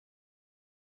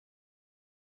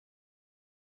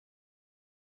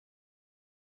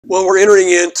Well, we're entering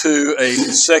into a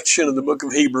section of the book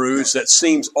of Hebrews that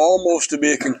seems almost to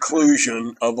be a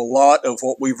conclusion of a lot of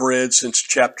what we've read since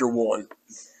chapter 1.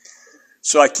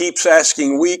 So I keep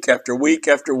asking week after week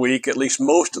after week, at least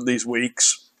most of these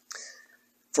weeks,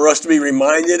 for us to be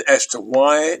reminded as to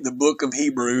why the book of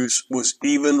Hebrews was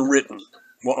even written.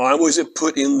 Why was it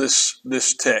put in this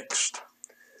text?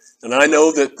 And I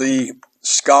know that the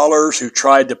scholars who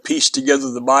tried to piece together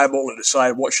the Bible and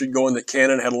decide what should go in the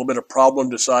canon had a little bit of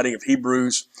problem deciding if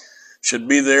Hebrews should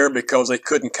be there because they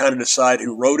couldn't kind of decide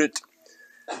who wrote it.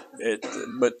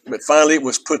 But finally it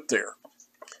was put there.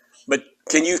 But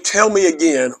can you tell me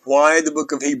again why the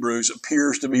book of Hebrews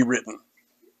appears to be written?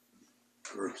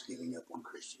 Groups giving up on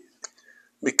Christianity.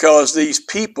 Because these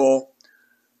people,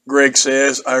 Greg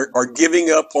says, are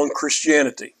giving up on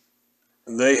Christianity.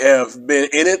 They have been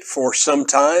in it for some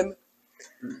time,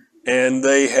 and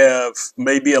they have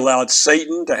maybe allowed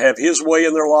Satan to have his way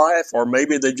in their life, or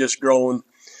maybe they've just grown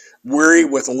weary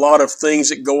with a lot of things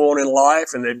that go on in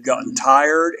life, and they've gotten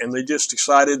tired, and they just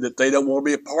decided that they don't want to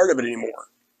be a part of it anymore.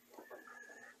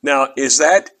 Now, is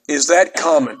that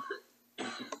common?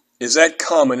 Is that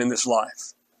common in this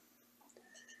life?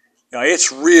 Now,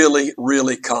 it's really,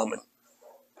 really common.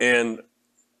 And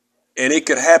it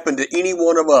could happen to any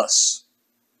one of us.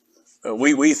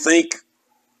 We think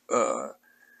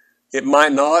it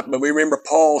might not, but we remember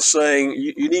Paul saying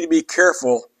you need to be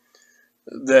careful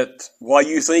that while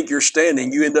you think you're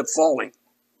standing, you end up falling.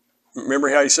 Remember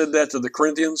how he said that to the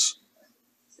Corinthians?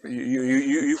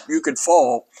 You could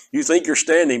fall. You think you're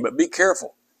standing, but be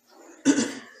careful.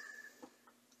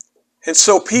 And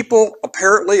so people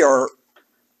apparently are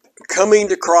coming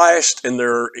to Christ, and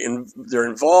they're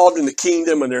involved in the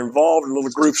kingdom, and they're involved in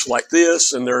little groups like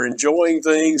this, and they're enjoying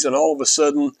things, and all of a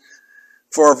sudden,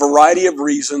 for a variety of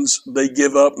reasons, they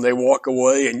give up and they walk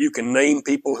away. And you can name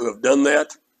people who have done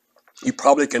that. You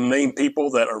probably can name people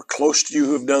that are close to you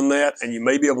who have done that, and you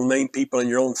may be able to name people in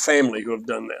your own family who have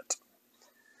done that.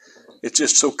 It's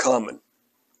just so common.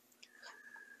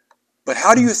 But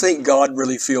how do you think God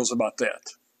really feels about that?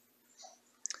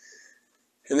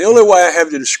 And the only way I have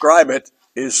to describe it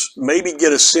is maybe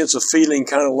get a sense of feeling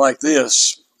kind of like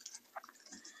this.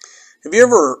 Have you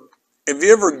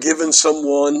ever given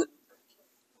someone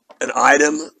an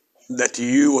item that to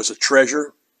you was a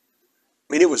treasure?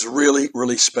 I mean, it was really,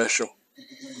 really special.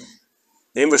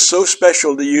 It was so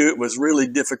special to you, it was really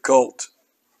difficult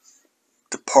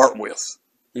to part with.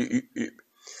 And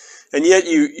yet,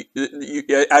 you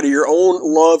out of your own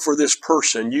love for this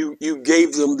person, you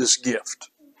gave them this gift.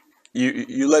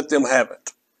 You let them have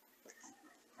it.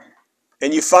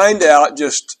 And you find out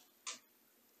just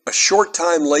a short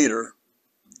time later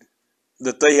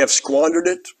that they have squandered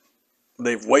it,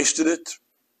 they've wasted it,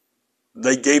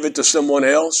 they gave it to someone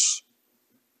else,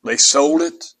 they sold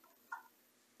it.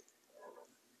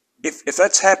 If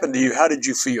that's happened to you, how did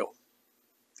you feel?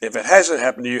 If it hasn't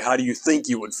happened to you, how do you think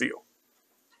you would feel?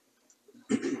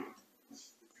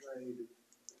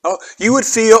 Oh, you would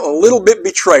feel a little bit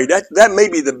betrayed. That may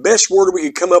be the best word we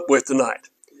could come up with tonight.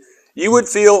 You would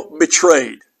feel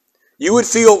betrayed. You would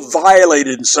feel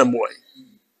violated in some way.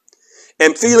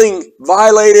 And feeling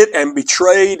violated and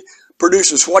betrayed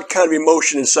produces what kind of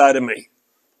emotion inside of me?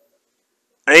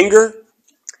 Anger?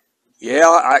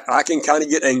 Yeah, I can kind of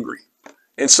get angry.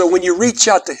 And so when you reach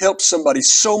out to help somebody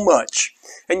so much,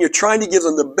 and you're trying to give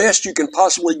them the best you can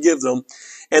possibly give them,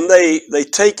 and they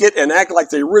take it and act like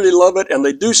they really love it, and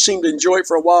they do seem to enjoy it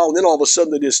for a while, and then all of a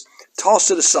sudden they just toss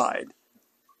it aside.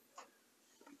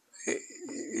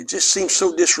 It just seems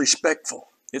so disrespectful.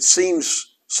 It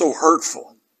seems so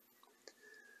hurtful.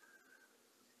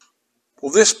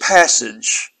 Well, this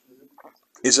passage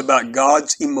is about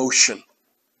God's emotion.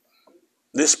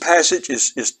 This passage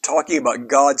is talking about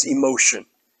God's emotion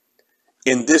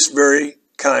in this very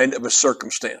kind of a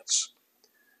circumstance.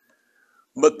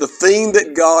 But the thing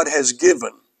that God has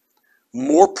given,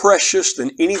 more precious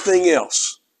than anything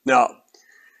else. Now,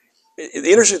 the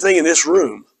interesting thing in this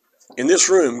room,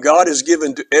 God has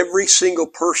given to every single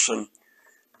person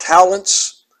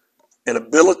talents and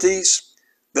abilities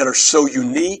that are so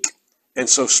unique and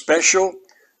so special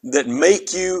that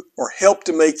make you or help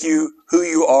to make you who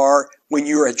you are when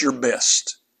you're at your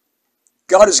best.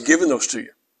 God has given those to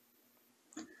you.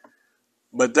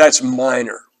 But that's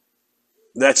minor.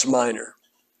 That's minor.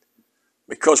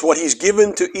 Because what He's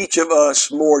given to each of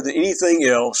us more than anything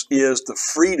else is the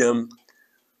freedom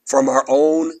from our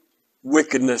own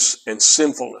wickedness and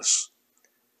sinfulness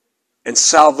and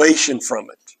salvation from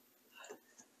it.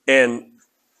 And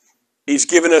He's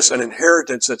given us an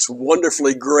inheritance that's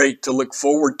wonderfully great to look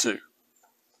forward to.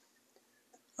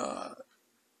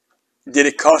 Did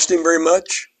it cost Him very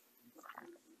much?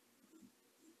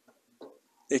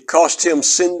 It cost him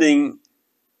sending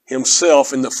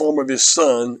himself in the form of his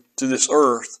son to this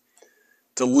earth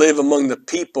to live among the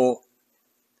people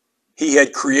he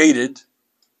had created,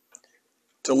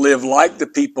 to live like the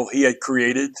people he had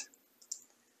created,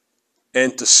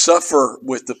 and to suffer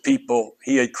with the people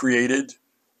he had created,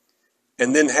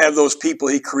 and then have those people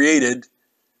he created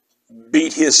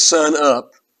beat his son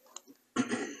up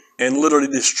and literally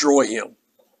destroy him.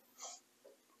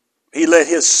 He let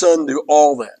his son do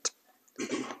all that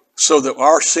so that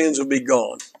our sins would be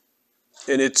gone.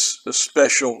 And it's a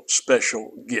special,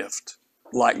 special gift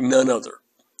like none other.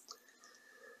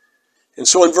 And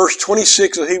so in verse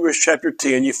 26 of Hebrews chapter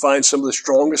 10, you find some of the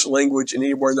strongest language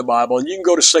anywhere in the Bible. And you can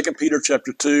go to 2 Peter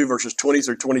chapter 2, verses 20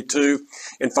 through 22,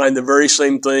 and find the very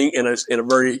same thing in a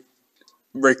very,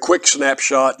 very quick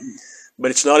snapshot.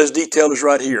 But it's not as detailed as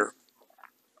right here.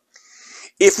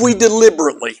 If we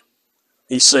deliberately,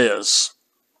 he says,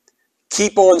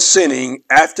 keep on sinning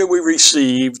after we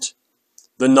received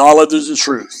the knowledge of the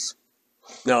truth.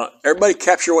 Now, everybody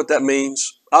capture what that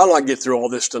means. I'll not get through all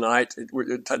this tonight.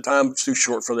 Time's too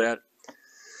short for that.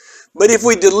 But if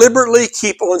we deliberately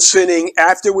keep on sinning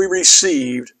after we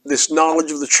received this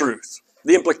knowledge of the truth,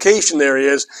 the implication there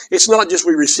is, it's not just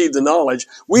we received the knowledge,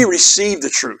 we received the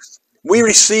truth. We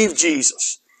received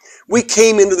Jesus. We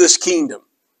came into this kingdom.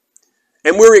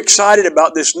 And we're excited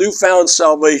about this newfound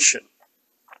salvation.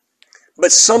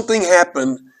 But something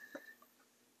happened.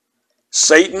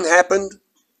 Satan happened.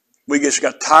 We just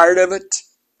got tired of it.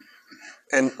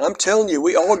 And I'm telling you,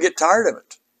 we all get tired of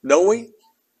it, don't we?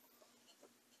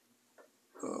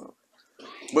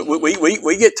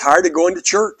 We get tired of going to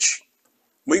church.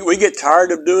 We get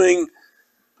tired of doing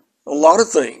a lot of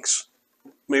things. I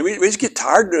mean, we just get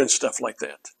tired of doing stuff like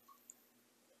that.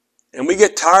 And we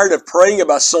get tired of praying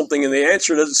about something and the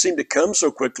answer doesn't seem to come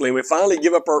so quickly. And we finally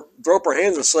throw up our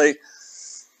hands and say,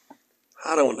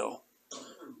 I don't know.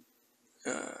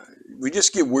 We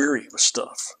just get weary with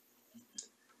stuff.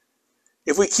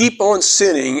 If we keep on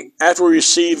sinning after we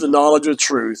receive the knowledge of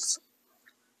truth,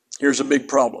 here's a big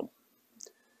problem.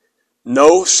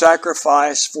 No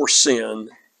sacrifice for sin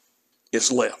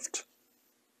is left.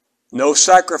 No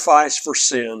sacrifice for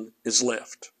sin is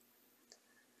left.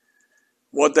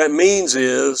 What that means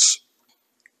is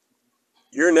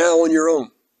you're now on your own.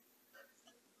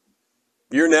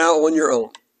 You're now on your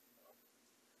own.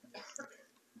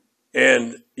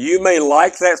 And you may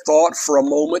like that thought for a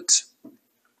moment.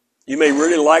 You may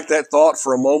really like that thought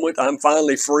for a moment. I'm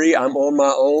finally free. I'm on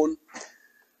my own.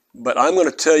 But I'm going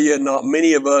to tell you, not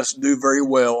many of us do very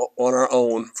well on our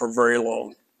own for very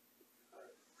long.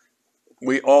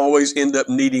 We always end up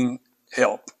needing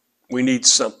help. We need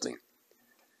something.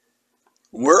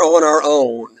 We're on our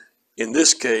own, in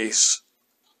this case,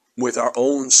 with our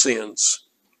own sins.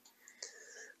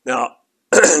 Now,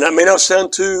 that may not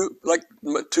sound too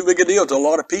big a deal to a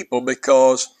lot of people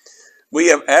because we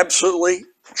have absolutely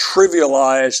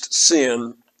trivialized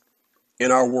sin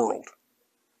in our world.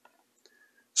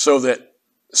 So that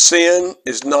sin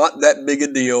is not that big a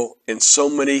deal in so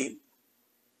many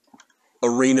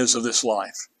arenas of this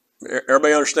life.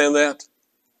 Everybody understand that?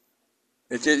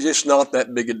 It's just not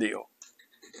that big a deal.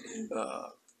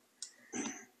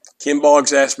 Ken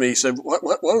Boggs asked me, he said,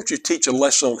 why don't you teach a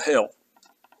lesson on hell?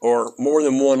 Or more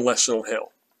than one lesson on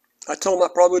hell? I told him I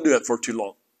probably would do that for too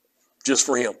long. Just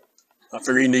for him. I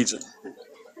figure he needs it.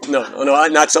 No,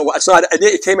 it's not.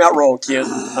 It came out wrong, Ken.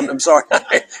 I'm sorry.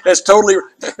 That's totally.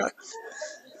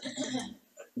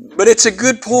 But it's a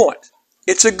good point.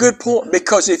 It's a good point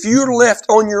because if you're left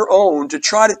on your own to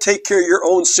try to take care of your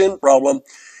own sin problem,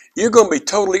 you're going to be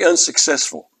totally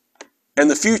unsuccessful. And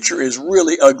the future is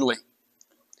really ugly.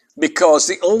 Because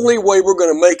the only way we're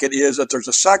going to make it is that there's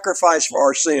a sacrifice for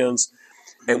our sins,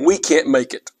 and we can't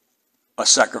make it a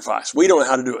sacrifice. We don't know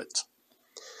how to do it.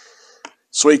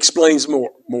 So he explains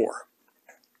more.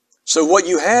 So what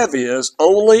you have is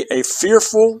only a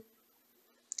fearful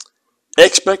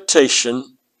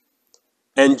expectation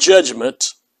and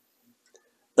judgment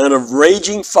and a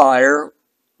raging fire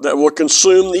that will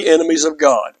consume the enemies of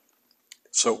God.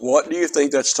 So what do you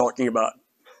think that's talking about?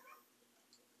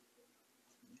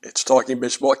 It's talking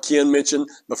about what Ken mentioned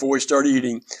before we started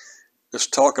eating. Let's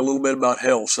talk a little bit about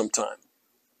hell sometime.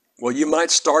 Well, you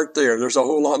might start there. There's a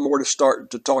whole lot more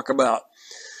to talk about.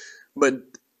 But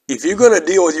if you're going to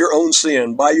deal with your own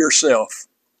sin by yourself,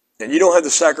 and you don't have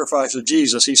the sacrifice of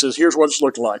Jesus, he says, here's what it's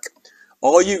looked like.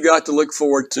 All you've got to look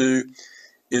forward to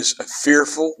is a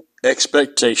fearful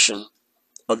expectation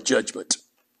of judgment.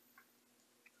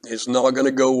 It's not going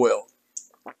to go well.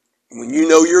 When you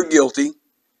know you're guilty,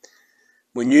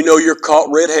 when you know you're caught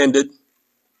red-handed,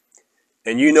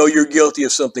 and you know you're guilty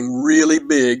of something really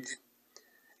big,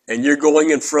 and you're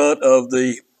going in front of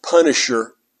the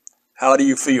Punisher, how do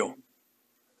you feel?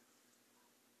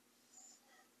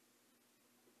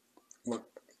 Look,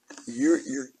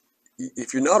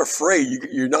 if you're not afraid,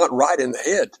 you're not right in the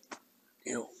head.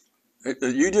 You know,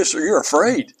 you're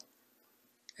afraid.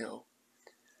 You know,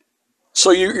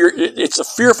 so it's a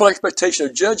fearful expectation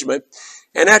of judgment.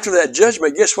 And after that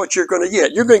judgment, guess what you're going to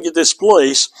get? You're going to get this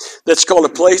place that's called a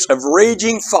place of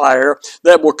raging fire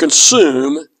that will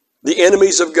consume the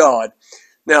enemies of God.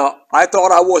 Now, I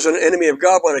thought I was an enemy of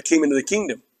God when I came into the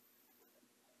kingdom.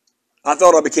 I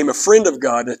thought I became a friend of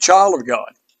God, a child of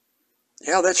God.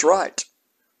 Yeah, that's right.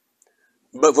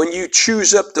 But when you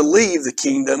choose up to leave the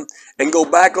kingdom and go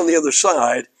back on the other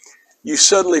side, you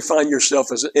suddenly find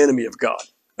yourself as an enemy of God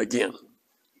again.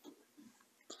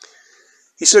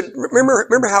 He said,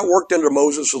 remember how it worked under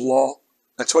Moses' law?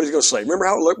 That's what he's going to say. Remember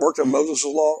how it worked under Moses'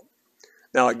 law?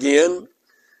 Now again,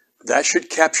 that should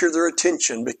capture their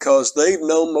attention because they've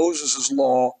known Moses'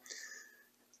 law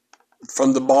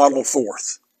from the bottle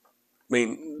forth. I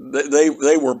mean,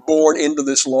 they were born into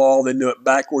this law. They knew it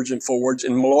backwards and forwards.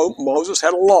 And Moses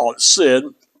had a law that said,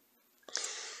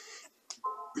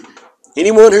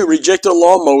 anyone who rejected the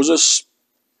law of Moses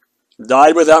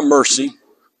died without mercy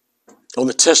on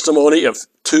the testimony of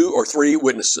 2 or 3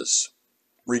 witnesses.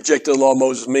 Rejected the law of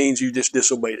Moses means you just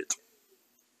disobeyed it.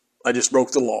 I just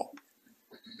broke the law.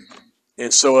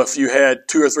 And so if you had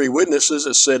 2 or 3 witnesses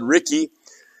that said, Ricky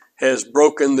has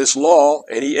broken this law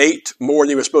and he ate more than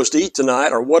he was supposed to eat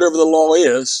tonight, or whatever the law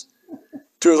is,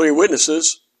 2 or 3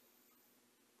 witnesses,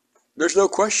 there's no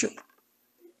question.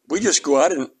 We just go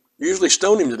out and usually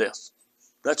stone him to death.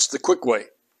 That's the quick way.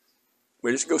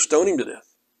 We just go stone him to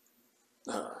death.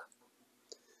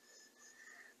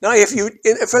 Now,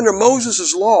 if under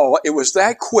Moses' law it was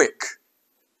that quick,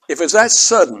 if it's that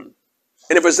sudden,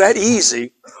 and if it's that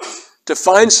easy to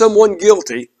find someone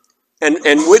guilty, and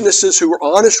witnesses who were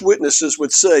honest witnesses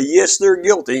would say, yes, they're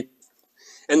guilty,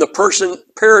 and the person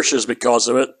perishes because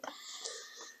of it,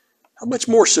 how much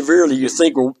more severely do you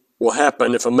think will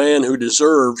happen if a man who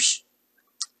deserves,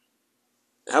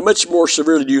 how much more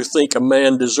severely do you think a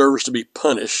man deserves to be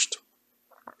punished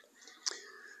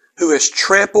who has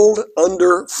trampled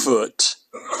underfoot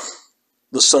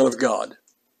the Son of God,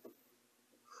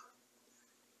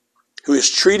 who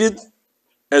is treated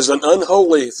as an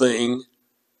unholy thing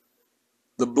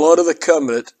the blood of the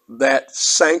covenant that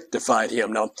sanctified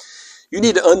him? Now, you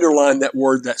need to underline that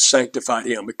word, that sanctified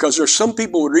him, because there's some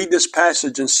people who would read this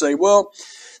passage and say, well,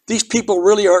 these people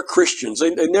really aren't Christians.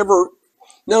 They never,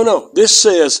 no. This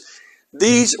says,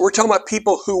 we're talking about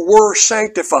people who were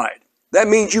sanctified. That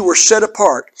means you were set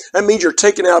apart. That means you're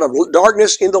taken out of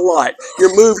darkness into light.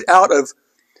 You're moved out of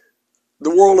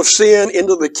the world of sin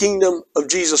into the kingdom of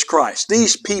Jesus Christ.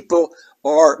 These people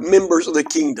are members of the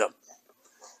kingdom.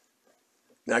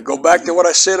 Now go back to what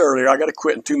I said earlier. I got to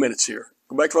quit in 2 minutes here.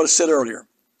 Go back to what I said earlier.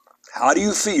 How do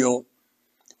you feel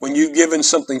when you've given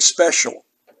something special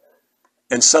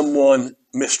and someone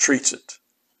mistreats it?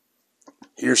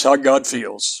 Here's how God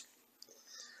feels.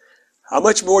 How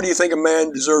much more do you think a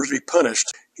man deserves to be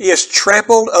punished? He has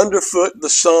trampled underfoot the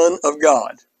Son of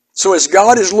God. So as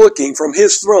God is looking from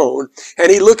his throne, and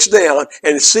he looks down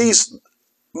and sees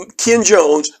Ken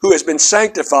Jones, who has been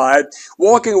sanctified,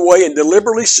 walking away and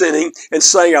deliberately sinning and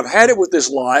saying, I've had it with this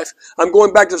life, I'm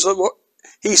going back to something.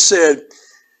 He said,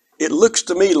 it looks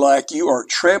to me like you are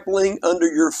trampling under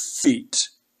your feet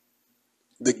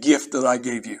the gift that I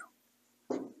gave you.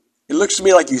 It looks to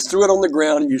me like you threw it on the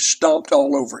ground and you stomped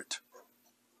all over it.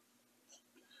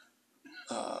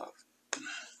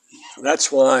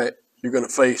 That's why you're going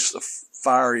to face the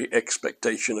fiery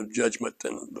expectation of judgment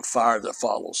and the fire that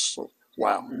follows. So,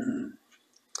 wow.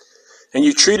 And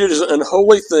you treat it as an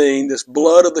unholy thing, this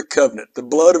blood of the covenant, the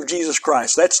blood of Jesus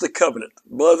Christ. That's the covenant,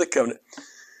 the blood of the covenant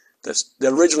that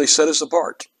originally set us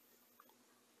apart.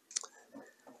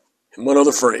 And one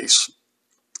other phrase.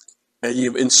 And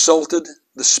you've insulted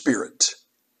the Spirit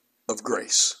of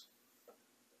grace.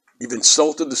 You've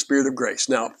insulted the Spirit of grace.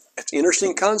 Now, it's an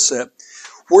interesting concept.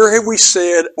 Where have we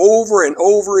said over and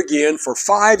over again for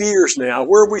 5 years now,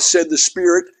 where have we said the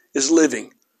Spirit is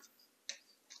living?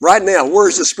 Right now, where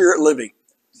is the Spirit living?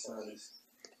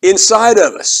 Inside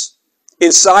of us.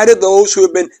 Inside of those who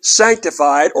have been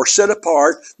sanctified or set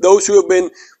apart, those who have been,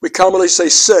 we commonly say,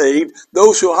 saved,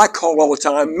 those who I call all the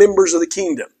time members of the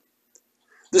kingdom.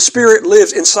 The Spirit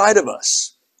lives inside of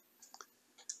us.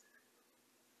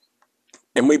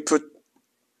 And we put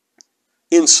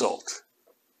insult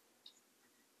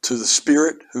to the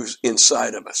Spirit who's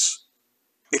inside of us.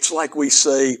 It's like we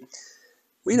say,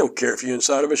 we don't care if you're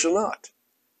inside of us or not.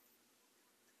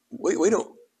 We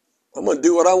don't. I'm going to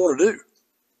do what I want to do.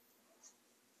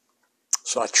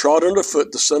 So I trod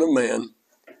underfoot the Son of Man,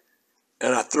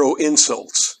 and I throw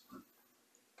insults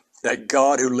at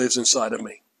God who lives inside of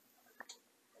me.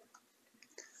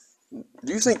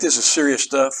 Do you think this is serious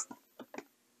stuff?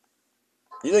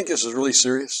 You think this is really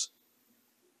serious?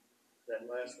 That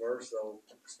last verse, though,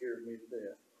 scared me to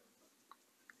death.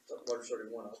 So verse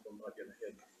 31, I'm not getting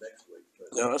ahead next week.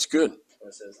 But No, that's good.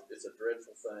 it says, it's a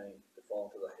dreadful thing to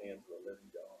fall into the hands of a living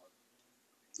God.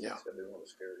 Yeah. It's going to be one of the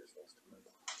scariest ones to me.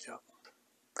 Yeah.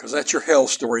 Because that's your hell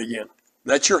story again.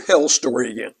 That's your hell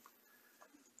story again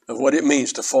of what it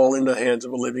means to fall into the hands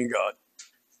of a living God.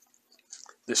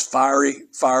 This fiery,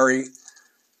 fiery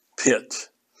pit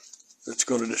that's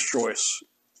going to destroy us.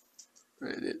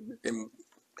 I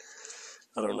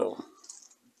don't know.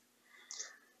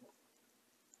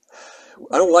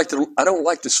 I don't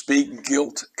like to speak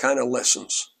guilt kind of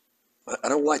lessons. I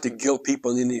don't like to guilt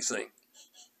people in anything.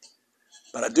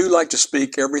 But I do like to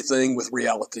speak everything with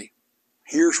reality.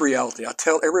 Here's reality. I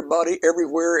tell everybody,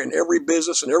 everywhere, in every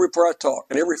business, and everywhere I talk,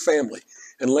 and every family,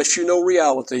 unless you know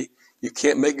reality, you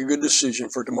can't make a good decision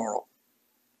for tomorrow.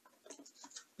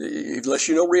 Unless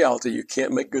you know reality, you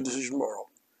can't make a good decision tomorrow.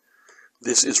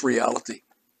 This is reality.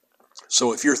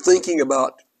 So if you're thinking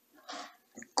about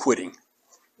quitting,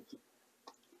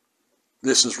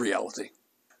 this is reality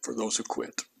for those who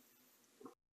quit.